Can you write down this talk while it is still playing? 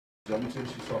Don't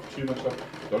tense yourself too much up.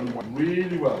 Don't wind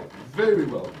really well. Very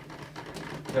well.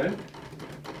 Okay?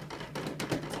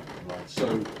 Right,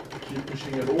 so keep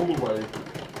pushing it all the way.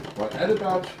 Right, at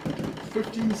about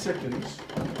 15 seconds,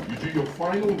 you do your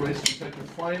final rest, you take a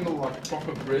final like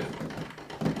proper breath,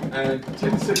 and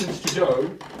 10 seconds to go,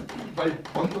 play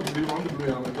on the blue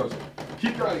arm and close.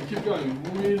 Keep going,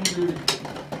 really, really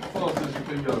fast as you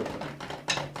can go.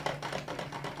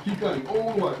 Keep going,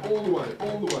 all the way, all the way,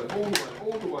 all the way, all the way,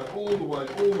 all the way, all the way,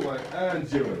 all the way, and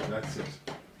 0. That's it.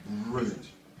 Brilliant.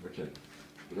 Okay.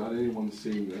 Without anyone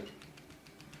seeing that.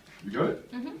 You got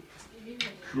it? Mm-hmm.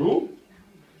 Cool.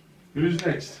 Who's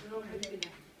next?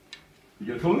 You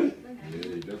got to follow it?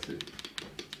 Yeah, that's it.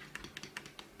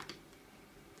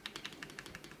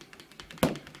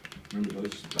 Remember,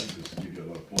 those bases give you a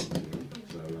lot of points.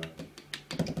 So,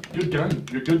 good going.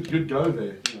 You're good go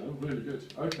there. You know, really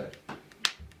good. Okay.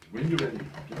 When you're ready,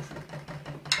 go for it.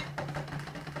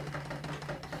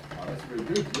 Oh, that's very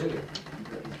good. Yeah.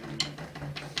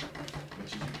 Much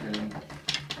as you can.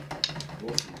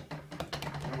 Awesome.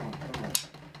 Come on.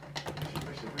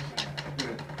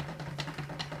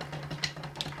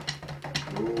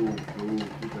 Cool.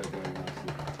 Keep that going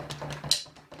nicely.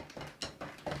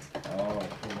 Oh,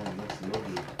 come on, that's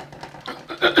lovely.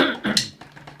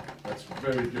 That's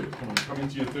very good. Come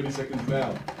into your 30 seconds now.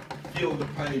 Feel the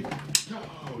pain. Go.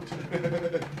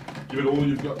 Give it all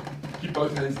you've got. Keep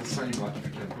both hands the same, like if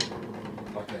you can.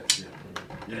 Like that,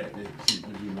 yeah. See, it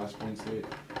gives you nice points there.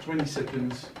 20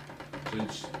 seconds. So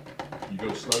you've got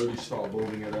to slowly start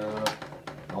building it up.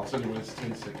 I'll tell you when it's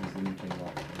 10 seconds, then you can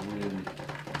like really.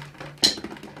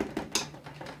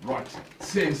 Right,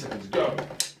 10 seconds, go.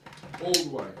 All the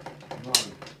way. 9,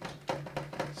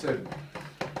 7,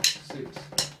 6.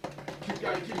 Keep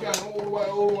going, all the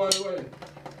way.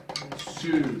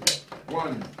 2,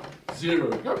 1, 0.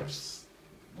 Go.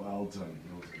 Well done.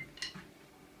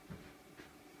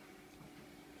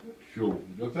 Cool.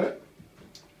 You got that?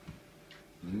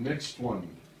 Next one.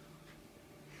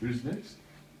 Who's next?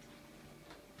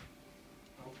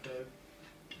 I'll go.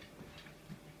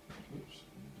 Oops.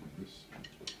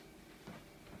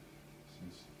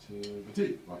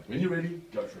 Sensitivity. Right, when you're ready,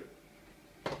 go for it.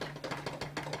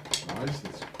 Nice.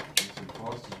 That's nice and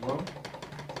fast as well.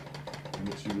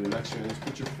 Remember to relax your hands.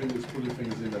 Pull your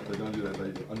fingers in that they don't do that.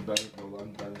 They unbalance your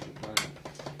plane.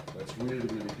 That's really,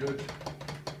 really good.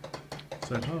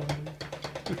 So hi.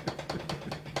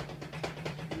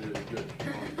 Really good.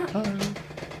 Hi.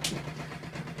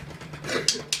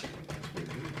 That's a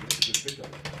good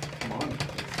pickup. Come on,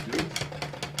 that's good.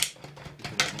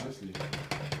 Pick it up nicely.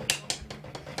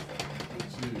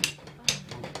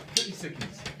 30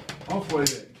 seconds. Halfway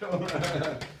there. Come on.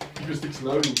 You just stick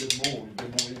slowly, you get more in,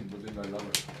 but then they love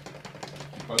it.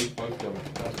 Keep both going.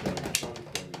 That's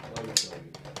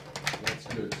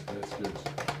good.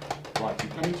 Right,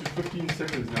 you're coming to 15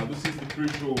 seconds now. This is the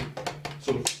crucial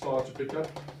sort of start to pick up.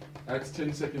 At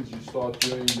 10 seconds, you start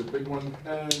doing the big one,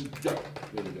 and go.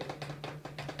 There we go.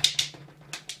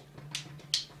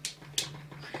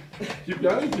 Keep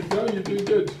going, you're doing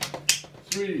good.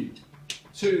 3,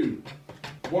 2,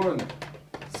 1,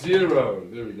 0.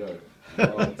 There we go.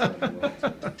 Well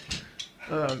done.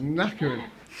 Knackering.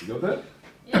 You got that?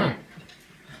 Yeah.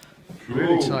 Cool.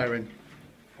 Really tiring.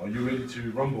 Are you ready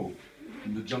to rumble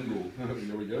in the jungle?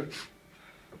 There we go.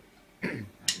 That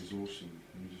was awesome.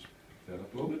 Let me just pick that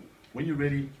up a little bit. When you're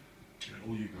ready, give it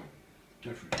all you got.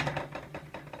 Go for it.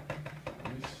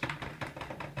 Nice.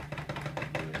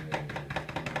 Yeah,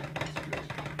 that's good.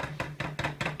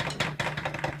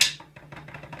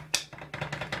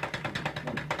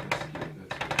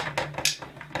 That's good.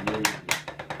 Really good.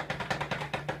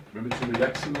 Remember to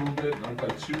relax a little bit, don't go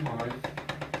too high.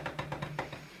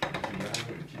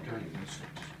 Keep going.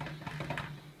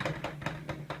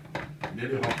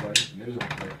 Nearly halfway.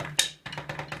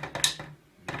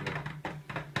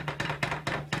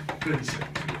 30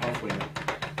 seconds, you're halfway now.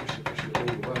 Push it all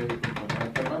the way.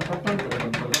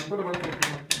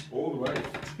 All the way.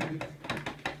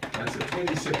 That's it,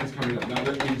 20 seconds coming up. Now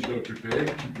that means you've got to prepare,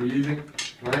 keep breathing,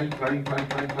 playing as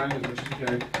much as you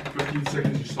can. 15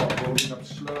 seconds, you start building up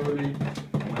slowly.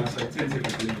 And when I say 10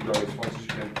 seconds, then you go as fast as you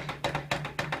can.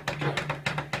 Go.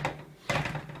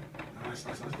 Nice.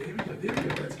 There we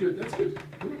go. That's good.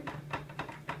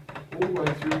 All the way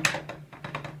through.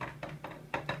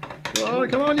 Oh,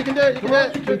 come on, you can do it.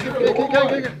 Keep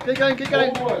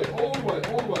going. All the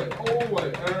way.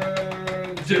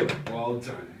 And 0. Well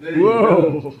done. There you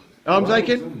Whoa. go. Arms Well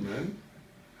aching? done, man.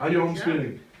 How are your arms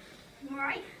feeling?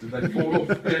 Right. Did they fall off?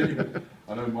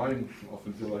 I know mine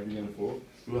often feel like they're going to fall.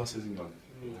 Who else hasn't gone?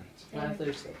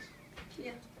 536.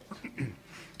 Yeah.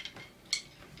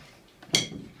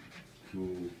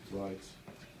 Cool. Right.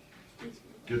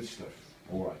 Good stuff.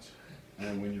 All right.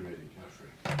 And when you're ready, go for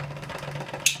it.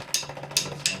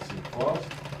 That's nice and fast.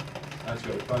 That's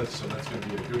got both, so that's going to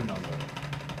be a good number.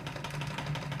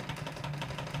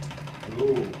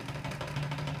 Cool.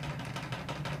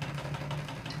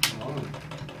 Come on.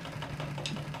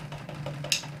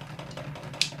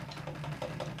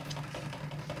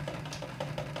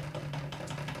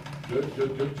 Good. You're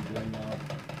going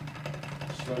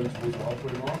slow towards the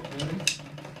halfway mark. Really.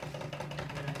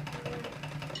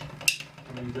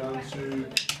 Coming down to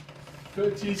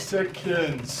 30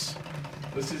 seconds.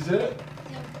 This is it.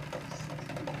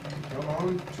 Come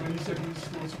on, 20 seconds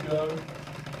still to go.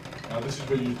 Now this is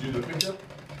where you do the pickup.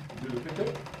 Do the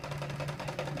pickup.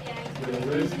 Yeah,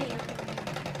 ready?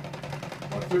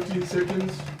 About 15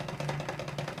 seconds.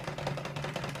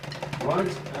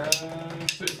 Right, and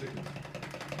 10 seconds.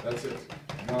 That's it.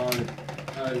 9,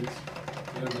 8,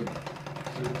 7,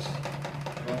 6,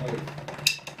 5,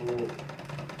 4,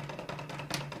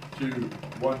 2,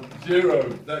 1, 0.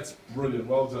 That's brilliant.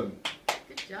 Well done.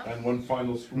 Good job. And one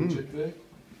final school check there.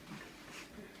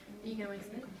 You can always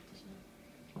win.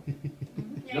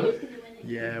 No?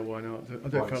 Yeah, why not? I'll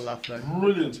do it for a laugh though.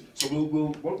 Brilliant. So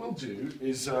what we'll do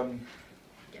is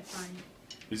Get fine.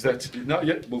 is that not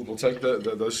yet? We'll take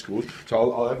those scores.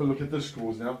 So I'll have a look at the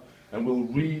scores now, and we'll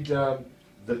read the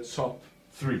top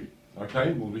 3.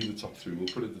 Okay, we'll read the top 3. We'll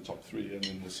put it the top 3, and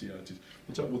then we'll see how it is.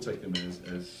 We'll take them as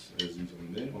is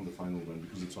on there on the final one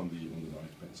because it's on the right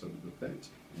hand. So we've got that,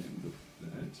 and we've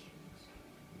got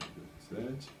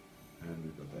that, and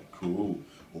we've got that. Cool.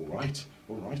 All right.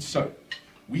 So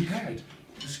we had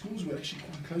the scores were actually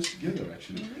quite close together.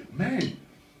 Actually, man,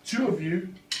 2 of you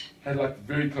had like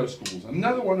very close scores.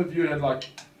 Another one of you had like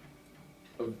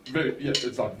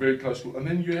it's like very close score, and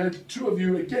then you had 2 of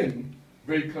you again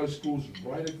very close scores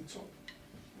right at the top.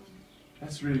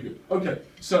 That's really good. Okay,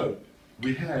 so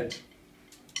we had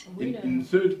in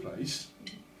 3rd place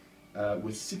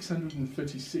with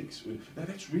 636. Now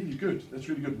that's really good. That's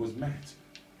really good. Was Matt?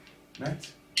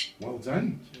 Matt, well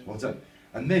done. Well done.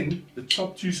 And then the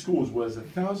top 2 scores was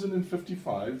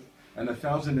 1,055 and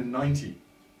 1,090.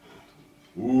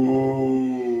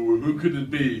 Ooh, who could it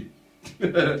be?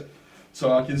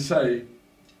 So I can say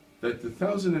that the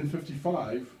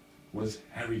 1,055 was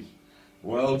Harry.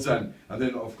 Well done. And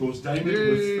then of course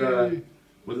David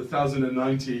with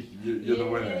 1,090, you're the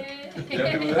winner. You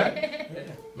happy with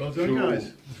that? Well done, Cool. guys.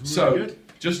 Really So good.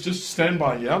 just stand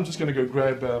by here. I'm just going to go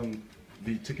grab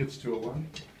the tickets to a one.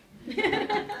 Right,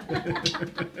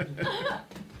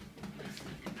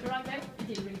 babe? You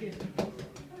did really good.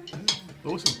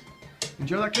 Awesome.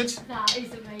 Enjoy that, kids? That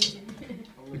is amazing.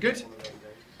 You good?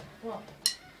 What?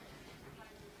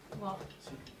 What?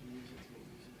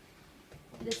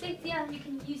 The 6th, yeah, you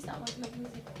can use that one to make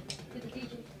music with the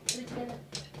DJ. Put it together.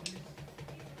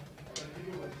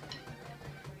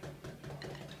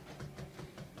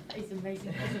 That is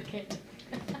amazing as a kid.